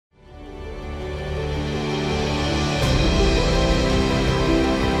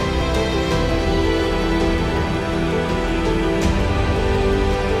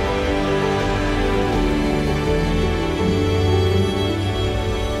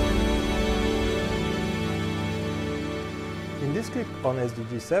this clip on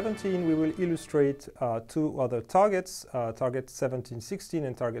SDG 17, we will illustrate two other targets, target 1716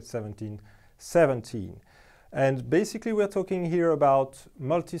 and target 1717. And basically we're talking here about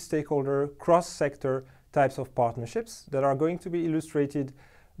multi-stakeholder, cross-sector types of partnerships that are going to be illustrated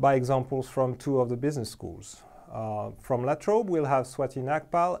by examples from two of the business schools. From La Trobe, we'll have Swati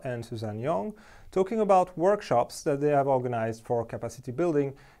Nagpal and Suzanne Young talking about workshops that they have organized for capacity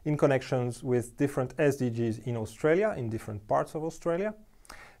building in connections with different SDGs in Australia, in different parts of Australia.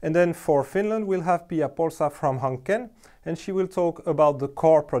 And then for Finland, we'll have Pia Polsa from Hanken, and she will talk about the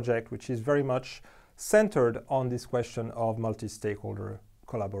core project, which is very much centered on this question of multi-stakeholder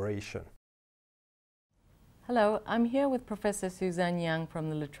collaboration. Hello, I'm here with Professor Suzanne Young from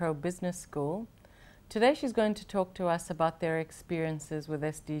the Trobe Business School. Today she's going to talk to us about their experiences with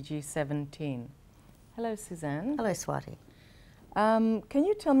SDG 17. Hello, Suzanne. Hello, Swati. Can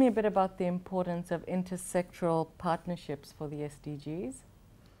you tell me a bit about the importance of intersectoral partnerships for the SDGs?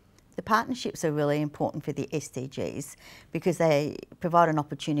 The partnerships are really important for the SDGs because they provide an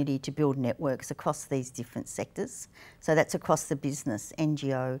opportunity to build networks across these different sectors. So that's across the business,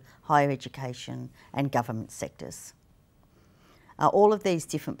 NGO, higher education and government sectors. All of these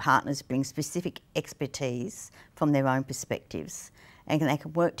different partners bring specific expertise from their own perspectives, and they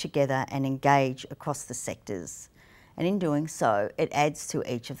can work together and engage across the sectors. And in doing so, it adds to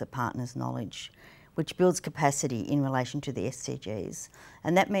each of the partners' knowledge, which builds capacity in relation to the SDGs.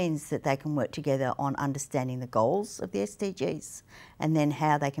 And that means that they can work together on understanding the goals of the SDGs and then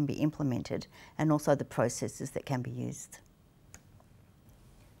how they can be implemented and also the processes that can be used.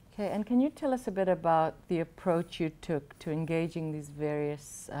 Okay, and can you tell us a bit about the approach you took to engaging these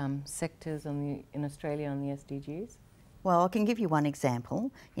various sectors in Australia on the SDGs? Well, I can give you one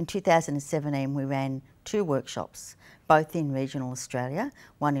example. In 2017, we ran two workshops, both in regional Australia,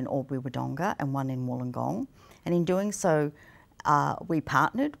 one in Albury-Wodonga and one in Wollongong. And in doing so, we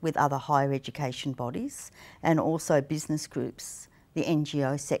partnered with other higher education bodies and also business groups, the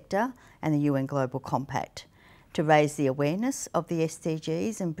NGO sector and the UN Global Compact, to raise the awareness of the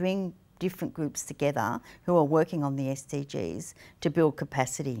SDGs and bring different groups together who are working on the SDGs to build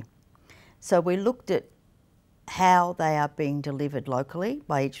capacity. So we looked at how they are being delivered locally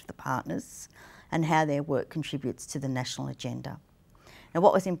by each of the partners and how their work contributes to the national agenda. Now,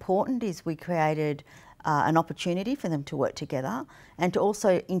 what was important is we created an opportunity for them to work together and to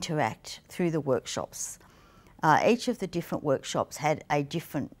also interact through the workshops. Each of the different workshops had a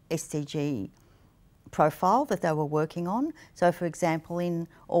different SDG profile that they were working on. So, for example, in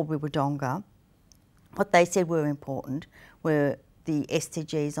Albury-Wodonga, what they said were important were the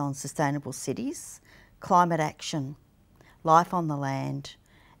SDGs on sustainable cities, climate action, life on the land,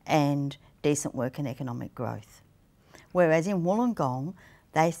 and decent work and economic growth. Whereas in Wollongong,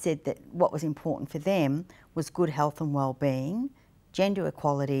 they said that what was important for them was good health and well-being, gender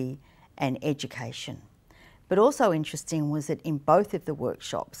equality, and education. But also interesting was that in both of the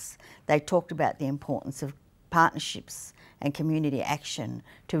workshops, they talked about the importance of partnerships and community action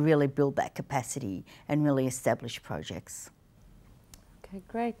to really build that capacity and really establish projects. Okay,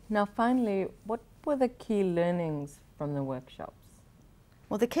 great. Now finally, what were the key learnings from the workshops?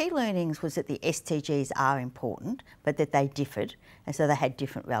 Well, the key learnings was that the SDGs are important, but that they differed, and so they had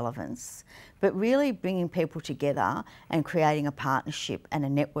different relevance. But really bringing people together and creating a partnership and a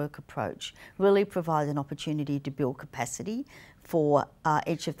network approach really provides an opportunity to build capacity for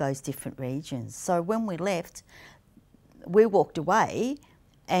each of those different regions. So when we left, we walked away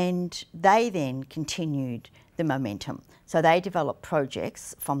and they then continued the momentum. So they developed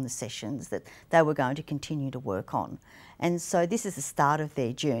projects from the sessions that they were going to continue to work on. And so this is the start of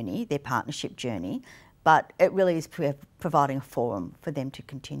their journey, their partnership journey, but it really is providing a forum for them to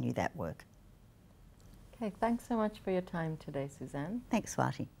continue that work. Okay, thanks so much for your time today, Suzanne. Thanks,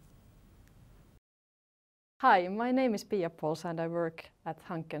 Swati. Hi, my name is Pia Polsa and I work at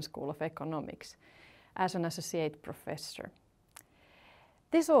Hanken School of Economics as an associate professor.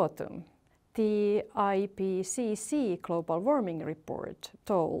 This autumn, the IPCC Global Warming Report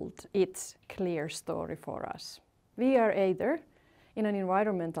told its clear story for us. We are either in an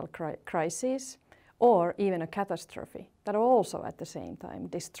environmental crisis or even a catastrophe that also at the same time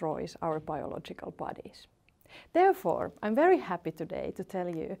destroys our biological bodies. Therefore, I'm very happy today to tell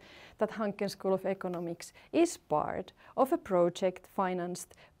you that Hanken School of Economics is part of a project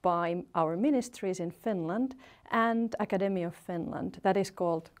financed by our ministries in Finland and Academy of Finland that is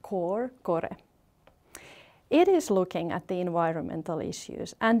called CORE. It is looking at the environmental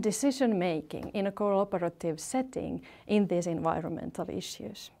issues and decision making in a collaborative setting in these environmental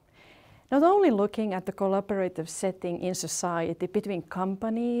issues. Not only looking at the collaborative setting in society between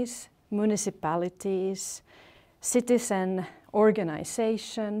companies, municipalities, citizen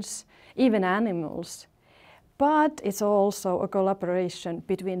organizations, even animals, but it's also a collaboration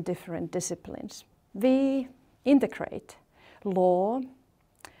between different disciplines. We integrate law,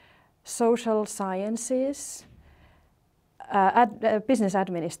 social sciences, business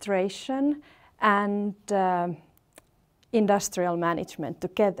administration, and industrial management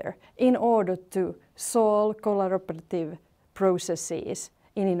together in order to solve collaborative processes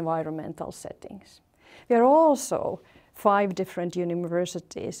in environmental settings. There are also 5 different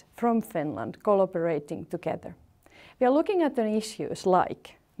universities from Finland collaborating together. We are looking at the issues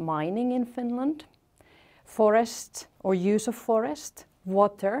like mining in Finland, forest or use of forest,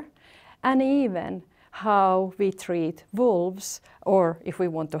 water, and even how we treat wolves, or if we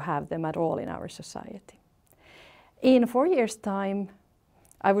want to have them at all in our society. In 4 years' time,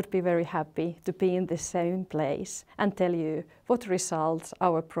 I would be very happy to be in the same place and tell you what results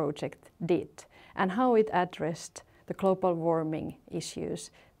our project did and how it addressed the global warming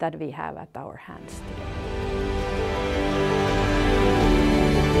issues that we have at our hands today.